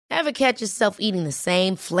Ever catch yourself eating the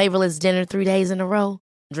same flavorless dinner 3 days in a row?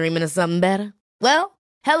 Dreaming of something better? Well,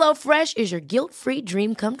 HelloFresh is your guilt-free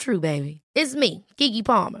dream come true, baby. It's me, Keke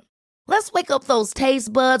Palmer. Let's wake up those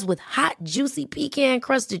taste buds with hot, juicy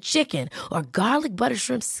pecan-crusted chicken or garlic butter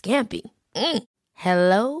shrimp scampi.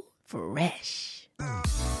 HelloFresh.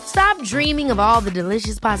 Stop dreaming of all the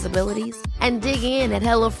delicious possibilities and dig in at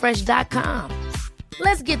HelloFresh.com.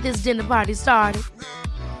 Let's get this dinner party started.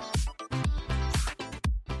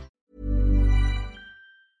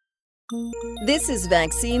 This is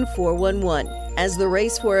Vaccine 411. As the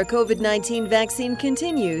race for a COVID-19 vaccine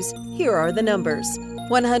continues, here are the numbers.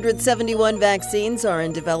 171 vaccines are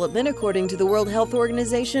in development according to the World Health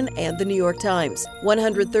Organization and the New York Times.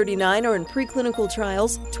 139 are in preclinical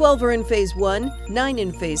trials, 12 are in Phase 1, 9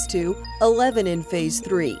 in Phase 2, 11 in Phase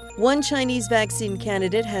 3. One Chinese vaccine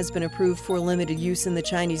candidate has been approved for limited use in the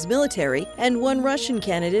Chinese military, and one Russian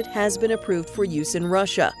candidate has been approved for use in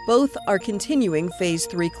Russia. Both are continuing Phase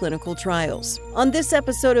 3 clinical trials. On this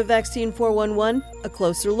episode of Vaccine 411, a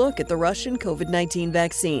closer look at the Russian COVID-19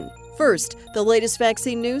 vaccine. First, the latest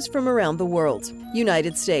vaccine news from around the world.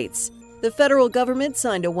 United States. The federal government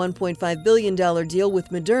signed a $1.5 billion deal with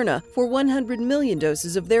Moderna for 100 million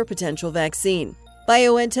doses of their potential vaccine.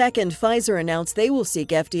 BioNTech and Pfizer announced they will seek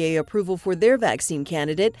FDA approval for their vaccine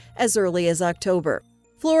candidate as early as October.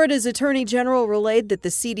 Florida's Attorney General relayed that the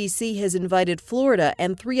CDC has invited Florida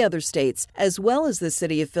and 3 other states, as well as the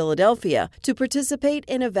city of Philadelphia, to participate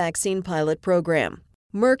in a vaccine pilot program.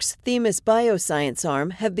 Merck's Themis Bioscience arm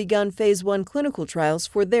have begun Phase 1 clinical trials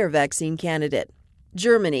for their vaccine candidate.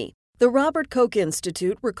 Germany. The Robert Koch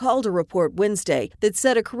Institute recalled a report Wednesday that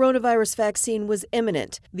said a coronavirus vaccine was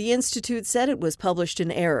imminent. The institute said it was published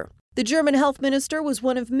in error. The German health minister was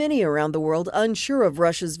one of many around the world unsure of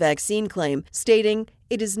Russia's vaccine claim, stating,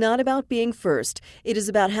 "It is not about being first. It is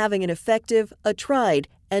about having an effective, a tried,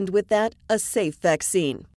 and with that, a safe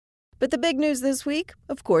vaccine." But the big news this week,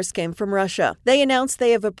 of course, came from Russia. They announced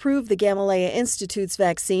they have approved the Gamaleya Institute's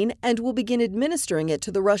vaccine and will begin administering it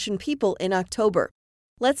to the Russian people in October.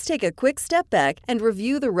 Let's take a quick step back and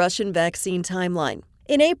review the Russian vaccine timeline.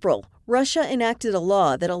 In April, Russia enacted a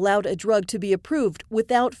law that allowed a drug to be approved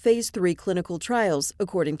without Phase 3 clinical trials,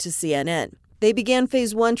 according to CNN. They began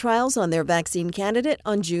Phase 1 trials on their vaccine candidate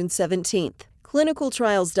on June 17th.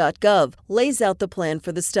 ClinicalTrials.gov lays out the plan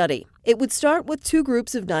for the study. It would start with 2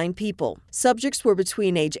 groups of 9 people. Subjects were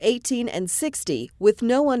between age 18 and 60 with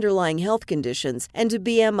no underlying health conditions and a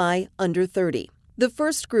BMI under 30. The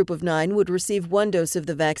first group of 9 would receive 1 dose of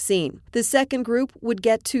the vaccine. The second group would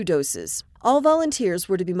get 2 doses. All volunteers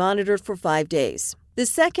were to be monitored for 5 days. The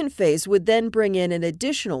second phase would then bring in an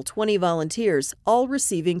additional 20 volunteers, all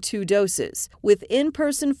receiving 2 doses, with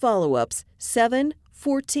in-person follow-ups 7,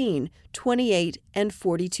 14, 28, and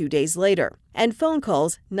 42 days later, and phone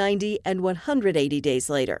calls 90 and 180 days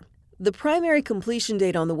later. The primary completion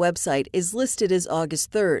date on the website is listed as August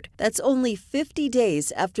 3rd. That's only 50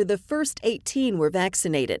 days after the first 18 were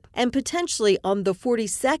vaccinated, and potentially on the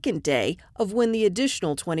 42nd day of when the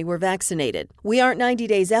additional 20 were vaccinated. We aren't 90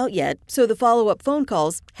 days out yet, so the follow-up phone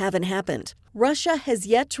calls haven't happened. Russia has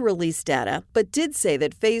yet to release data, but did say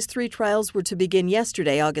that Phase 3 trials were to begin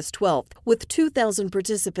yesterday, August 12th, with 2,000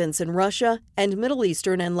 participants in Russia and Middle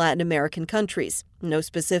Eastern and Latin American countries. No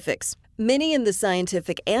specifics. Many in the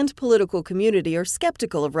scientific and political community are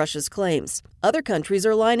skeptical of Russia's claims. Other countries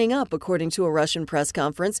are lining up, according to a Russian press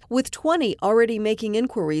conference, with 20 already making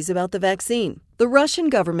inquiries about the vaccine. The Russian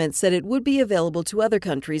government said it would be available to other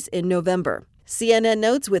countries in November. CNN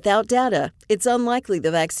notes without data, it's unlikely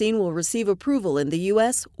the vaccine will receive approval in the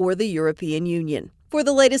U.S. or the European Union. For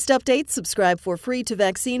the latest updates, subscribe for free to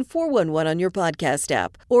Vaccine 411 on your podcast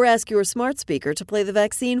app, or ask your smart speaker to play the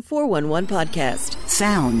Vaccine 411 podcast.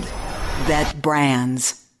 Sound that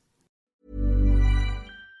brands.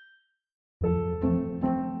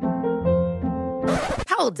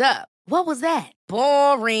 Hold up. What was that?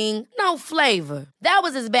 Boring. No flavor. That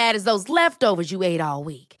was as bad as those leftovers you ate all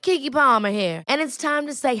week. Keke Palmer here, and it's time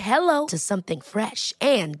to say hello to something fresh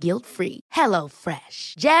and guilt-free. Hello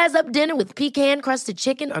Fresh. Jazz up dinner with pecan-crusted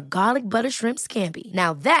chicken or garlic butter shrimp scampi.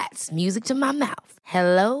 Now that's music to my mouth.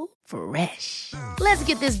 Hello Fresh. Let's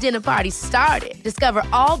get this dinner party started. Discover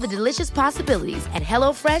all the delicious possibilities at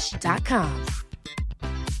HelloFresh.com.